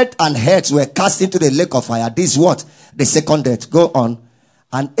 Then death and hurt were cast into the lake of fire. This is what? The second death. Go on.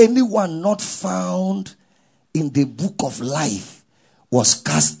 And anyone not found in the book of life was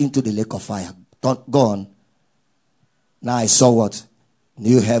cast into the lake of fire. Go on. Now I saw what?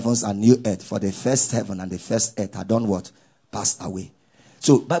 New heavens and new earth. For the first heaven and the first earth had done what? Passed away.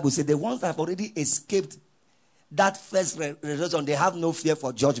 So Bible says the ones that have already escaped that first resurrection, they have no fear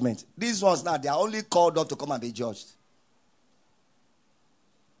for judgment. These ones now, they are only called up to come and be judged.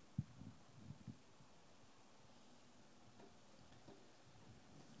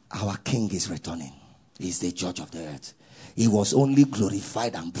 Our King is returning. He is the judge of the earth. He was only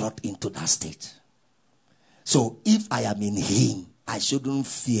glorified and brought into that state. So if I am in him, I shouldn't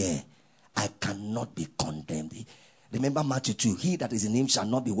fear. I cannot be condemned. Remember Matthew 2. He that is in him shall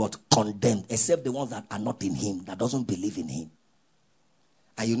not be what? Condemned. Except the ones that are not in him. That doesn't believe in him.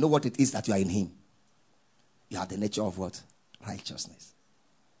 And you know what it is that you are in him. You have the nature of what? Righteousness.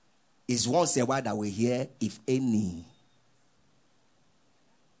 It's once a while that we hear, if any.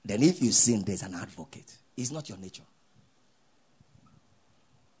 Then if you sin, there's an advocate. It's not your nature.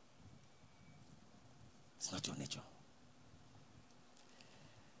 It's not your nature.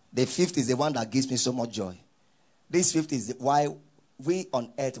 The fifth is the one that gives me so much joy. This fifth is why we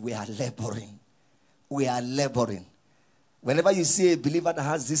on earth, we are laboring. We are laboring. Whenever you see a believer that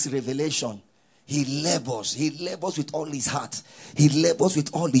has this revelation, he labors. He labors with all his heart. He labors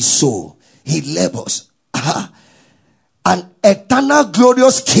with all his soul. He labors. An eternal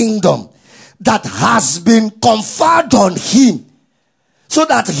glorious kingdom that has been conferred on him, so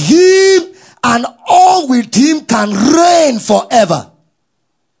that him and all with him can reign forever.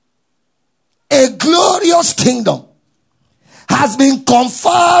 A glorious kingdom has been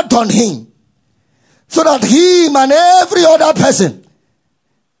conferred on him, so that him and every other person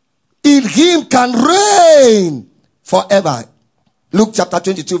in him can reign forever. Luke chapter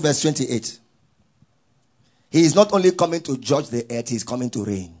 22 verse 28. He is not only coming to judge the earth, he is coming to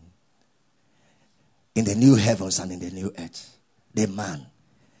reign in the new heavens and in the new earth. The man.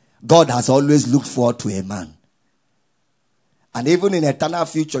 God has always looked forward to a man. And even in eternal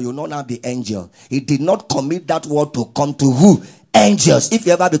future, you will not now be angel. He did not commit that word to come to who? Angels. If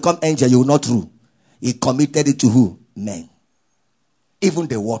you ever become angel, you will not rule. He committed it to who? Men. Even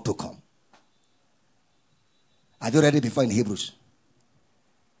the word to come. Have you read it before in Hebrews?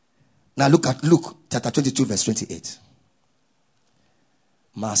 Now look at Luke chapter 22 verse 28.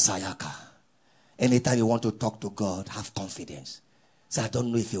 Masayaka. Anytime you want to talk to God, have confidence. Say, I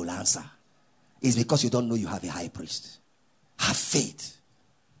don't know if he will answer. It's because you don't know you have a high priest. Have faith.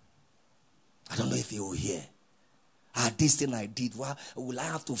 I don't know if he will hear. This thing I did, well, will I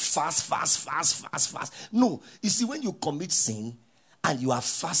have to fast? No. You see, when you commit sin and you are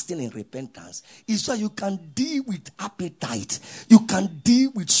fasting in repentance, it's so you can deal with appetite. You can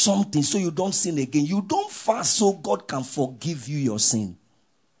deal with something so you don't sin again. You don't fast so God can forgive you your sin.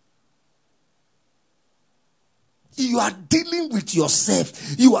 You are dealing with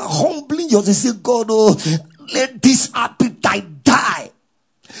yourself. You are humbling yourself. Say, God, oh, let this appetite die.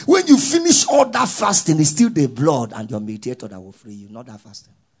 When you finish all that fasting, it's still the blood and your mediator that will free you, not that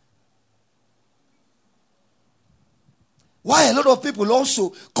fasting. Why a lot of people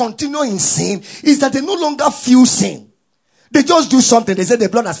also continue in sin is that they no longer feel sin. They just do something. They say the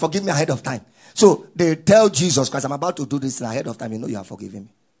blood has forgiven me ahead of time. So they tell Jesus Christ, I'm about to do this ahead of time. You know you have forgiven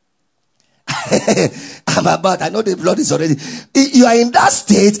me. I know the blood is already. You are in that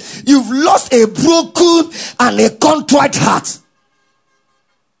state. You've lost a broken and a contrite heart.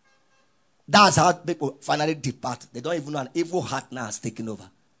 That's how people finally depart. They don't even know an evil heart now has taken over.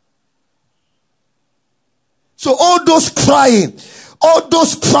 So all those crying,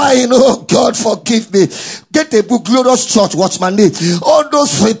 oh God forgive me. Get a book, Glorious Church, Watchman Nee. All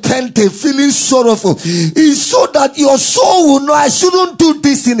those repenting, feeling sorrowful, is so that your soul will know I shouldn't do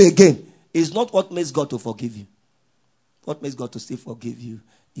this thing again. It's not what makes God to forgive you. What makes God to still forgive you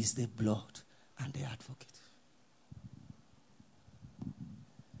is the blood and the advocate.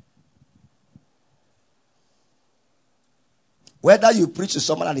 Whether you preach to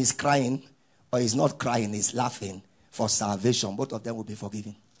someone and he's crying or he's not crying, he's laughing for salvation, both of them will be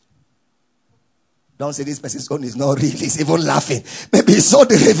forgiven. Don't say this person's own is not real, he's even laughing. Maybe he saw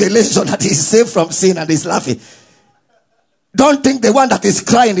the revelation that he's saved from sin and he's laughing. Don't think the one that is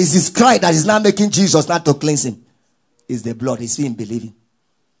crying is his cry that is now making Jesus not to cleanse him. It's the blood. It's him believing.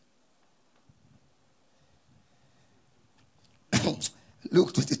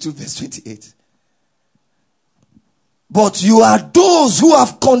 Luke 22 verse 28. But you are those who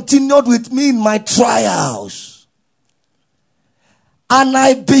have continued with me in my trials. And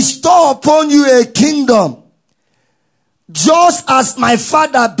I bestow upon you a kingdom, just as my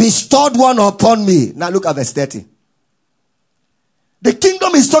Father bestowed one upon me. Now look at verse 30. The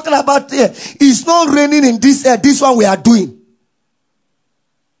kingdom is talking about here is not reigning in this this one we are doing.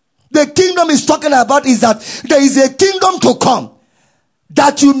 The kingdom is talking about is that there is a kingdom to come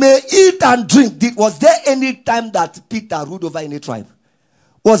that you may eat and drink. Was there any time that Peter ruled over any tribe?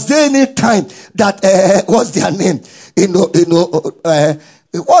 Was there any time that what's their name?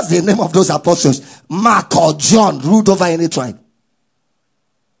 What's the name of those apostles? Mark or John ruled over any tribe?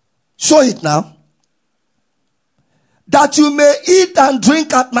 Show it now. That you may eat and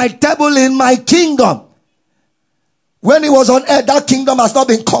drink at my table in my kingdom. When he was on earth, that kingdom has not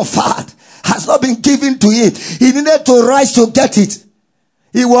been conferred, has not been given to him. He needed to rise to get it.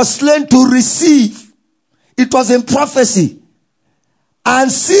 He was slain to receive. It was in prophecy. And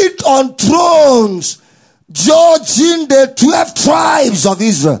sit on thrones, judging the 12 tribes of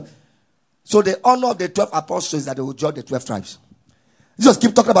Israel. So the honor of the 12 apostles is that they will judge the 12 tribes. Just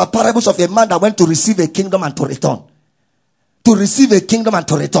keep talking about parables of a man that went to receive a kingdom and to return. To receive a kingdom and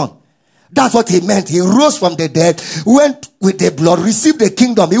to return. That's what he meant. He rose from the dead, went with the blood, received the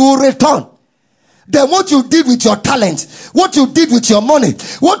kingdom. He will return. then what you did with your talent, what you did with your money,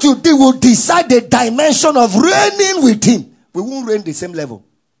 what you did will decide the dimension of reigning with him. We won't reign the same level.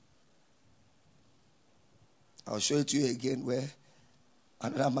 I'll show it to you again where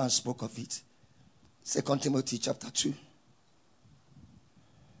another man spoke of it. 2 Timothy chapter 2.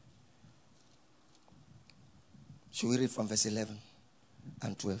 Should we read from verse 11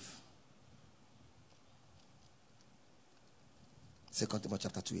 and 12? 2 Timothy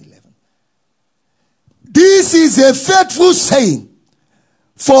chapter 2, 11. This is a faithful saying,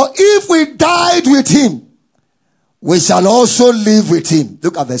 for if we died with him, we shall also live with him.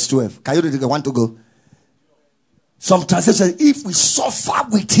 Look at verse 12. Can you read it? I want to go. Some translations, if we suffer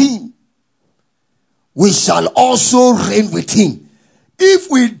with him, we shall also reign with him. If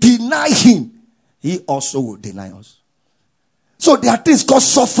we deny him, he also will deny us. So there are things called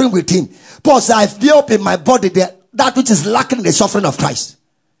suffering with him. Paul said, I feel up in my body that which is lacking in the suffering of Christ.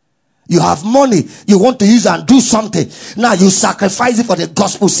 You have money, you want to use and do something. Now you sacrifice it for the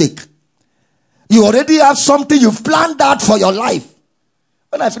gospel's sake. You already have something you've planned out for your life.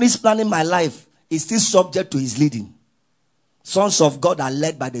 When I finish planning my life, it's still subject to his leading. Sons of God are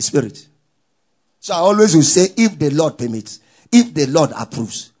led by the Spirit. So I always will say, if the Lord permits, if the Lord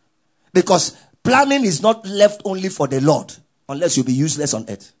approves. Because planning is not left only for the Lord, unless you'll be useless on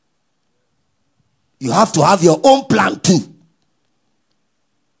earth. You have to have your own plan too.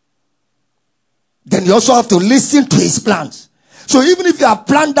 Then you also have to listen to his plans. So even if you have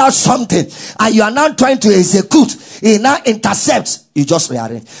planned out something and you are now trying to execute, he now intercepts, you just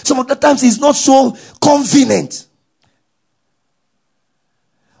rearrange. Some of the times it's not so convenient.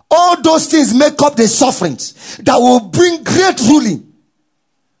 All those things make up the sufferings that will bring great ruling.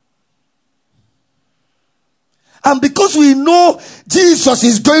 And because we know Jesus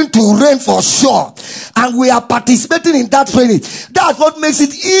is going to reign for sure, and we are participating in that reigning, that's what makes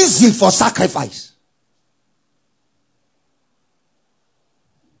it easy for sacrifice.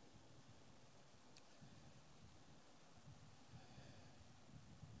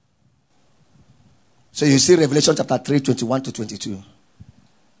 So you see Revelation chapter 3, 21 to 22.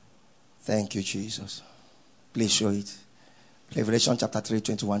 Thank you, Jesus. Please show it. Revelation chapter 3,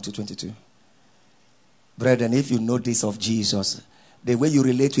 21 to 22. Brethren, if you know this of Jesus, the way you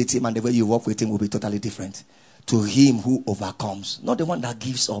relate with him and the way you walk with him will be totally different. To him who overcomes, not the one that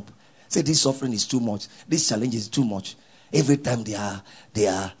gives up. Say, this suffering is too much. This challenge is too much. Every time they are.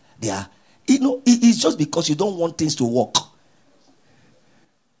 You know, it's just because you don't want things to work.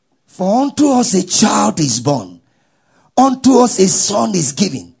 For unto us a child is born, unto us a son is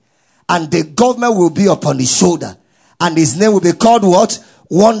given, and the government will be upon his shoulder, and his name will be called what?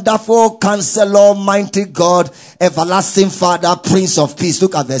 Wonderful Counselor, Mighty God, Everlasting Father, Prince of Peace.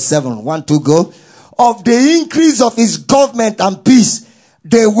 Look at verse 7. 1, 2, go. Of the increase of his government and peace,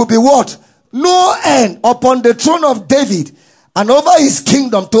 there will be what? No end upon the throne of David and over his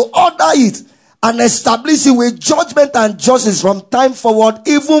kingdom, to order it and establish it with judgment and justice from time forward,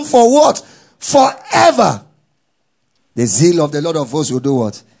 even for what? Forever. The zeal of the Lord of hosts will do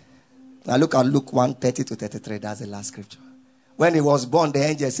what? Now look at Luke 1, 30 to 33. That's the last scripture. When he was born, the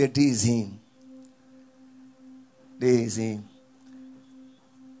angel said, this is him. This is him.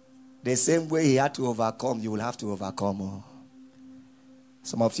 The same way he had to overcome, you will have to overcome. Oh.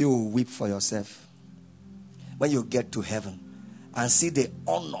 Some of you will weep for yourself when you get to heaven and see the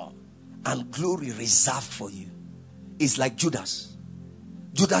honor and glory reserved for you. It's like Judas.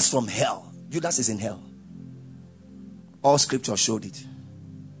 Judas from hell. Judas is in hell. All scripture showed it.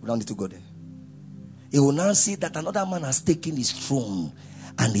 We don't need to go there. He will now see that another man has taken his throne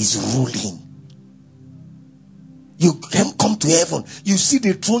and is ruling. You can come to heaven. You see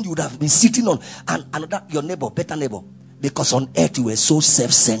the throne you would have been sitting on, and another, your neighbor, better neighbor. Because on earth you were so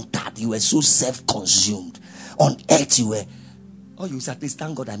self-centered. You were so self-consumed. On earth you were, oh, you said, please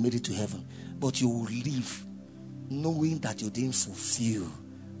thank God I made it to heaven. But you will live knowing that you didn't fulfill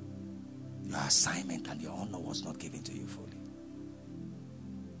your assignment and your honor was not given to you fully.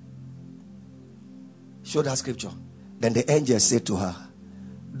 Show that scripture. Then the angel said to her,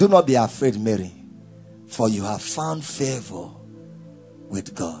 do not be afraid, Mary, for you have found favor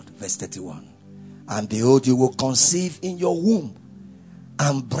with God. Verse 31. And behold, you will conceive in your womb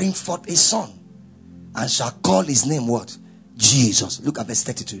and bring forth a son, and shall call his name what? Jesus. Look at verse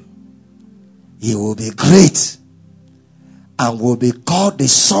 32. He will be great and will be called the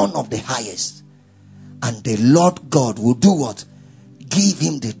Son of the Highest. And the Lord God will do what? Give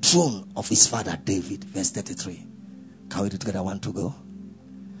him the throne of his father David. Verse 33. Can we do together? 1, 2, go.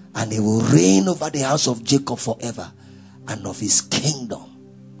 And he will reign over the house of Jacob forever, and of his kingdom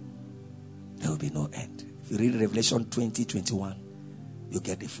there will be no end. If you read Revelation 20, 21, you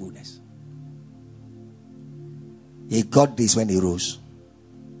get the fullness. He got this when he rose.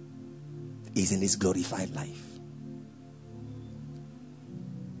 He's in his glorified life.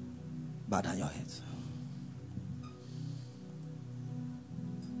 Bow down your heads.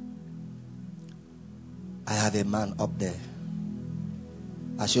 I have a man up there.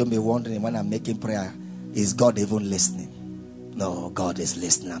 I should be wondering when I'm making prayer, is God even listening? No, God is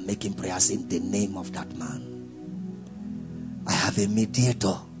listening. I'm making prayers in the name of that man. I have a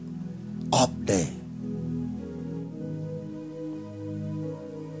mediator up there,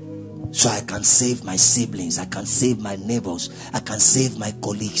 so I can save my siblings, I can save my neighbors, I can save my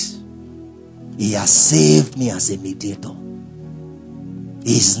colleagues. He has saved me as a mediator.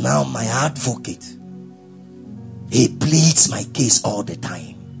 He is now my advocate. He pleads my case all the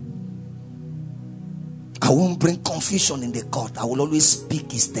time. I won't bring confusion in the court. I will always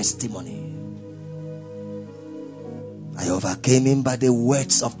speak his testimony. I overcame him by the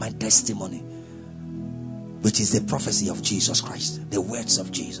words of my testimony, which is the prophecy of Jesus Christ, the words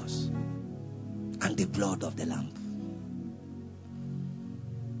of Jesus and the blood of the Lamb.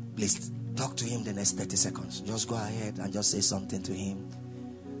 Please talk to him the next 30 seconds. Just go ahead and just say something to him.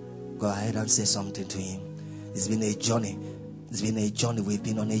 Go ahead and say something to him. It's been a journey. It's been a journey. We've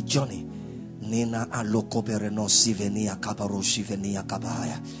been on a journey. Nina aloko bereno sivenia kabaro shivenia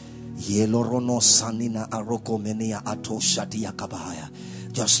kabaya. Yelorono sanina aroko menia ato shadia kabaya.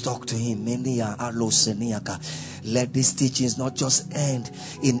 Just talk to him. Menia alo seniaka. Let these teachings not just end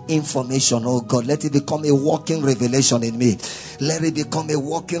in information, oh God. Let it become a walking revelation in me. Let it become a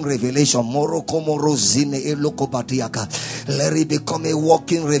walking revelation. Moroko morozine eloko batiaka. Let it become a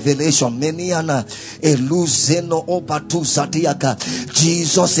walking revelation. Meniana eluzeno obatu satiaka.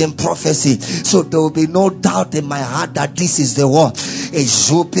 Jesus in prophecy. So there will be no doubt in my heart that this is the one.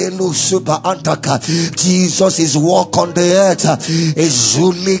 Jesus is walk on the earth.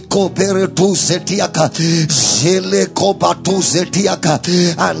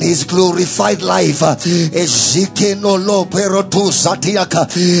 And his glorified life.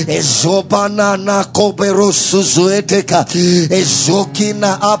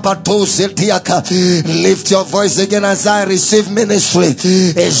 Lift your voice again as I receive ministry.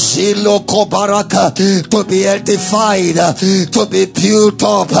 To be edified, to be built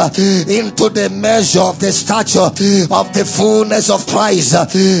up into the measure of the stature of the fullness of Christ.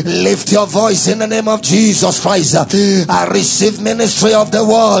 Lift your voice in the name of Jesus Christ. I receive ministry of the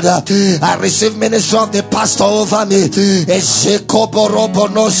word. I receive ministry of the pastor over me.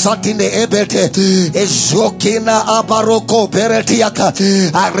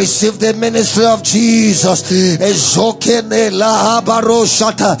 I receive the ministry of Jesus.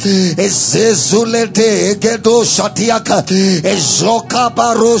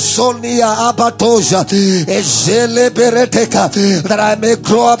 That I may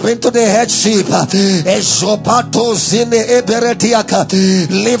grow up into the headship.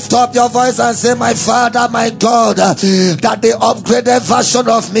 Lift up your voice and say, my Father, my God, that the upgraded version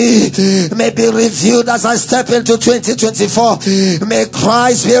of me may be revealed as I step into 2024. May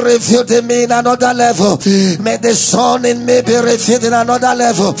Christ be revealed in me in another level. May the Son in me be revealed in another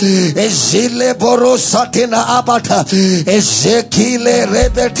level.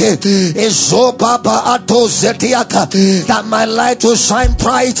 That my light will shine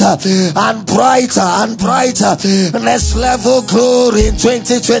brighter and brighter and brighter. Next level glory in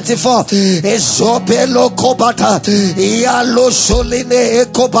 2024.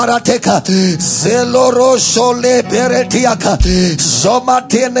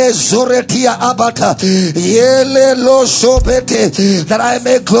 That I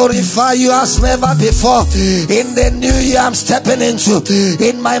may glorify you as never before. In the new year I'm stepping into,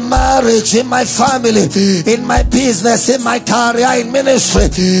 in my marriage, in my family, in my business, in my career, in ministry,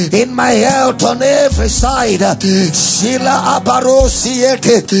 in my health, on every side. Shila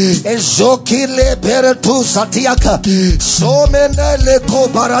abarosiete ezokile beretu satiaka somenele ko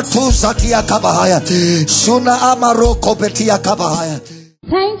baratu satiaka bahaya shuna amaroko betiaka bahaya.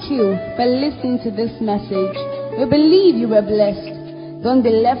 Thank you for listening to this message. We believe you were blessed. Don't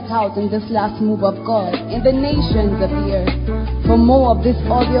be left out in this last move of God in the nations of the earth. For more of this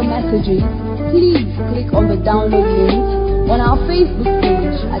audio messages, please click on the download link on our Facebook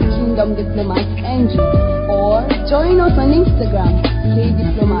page at Kingdom Diplomats NG, or join us on Instagram,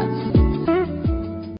 KDiplomats.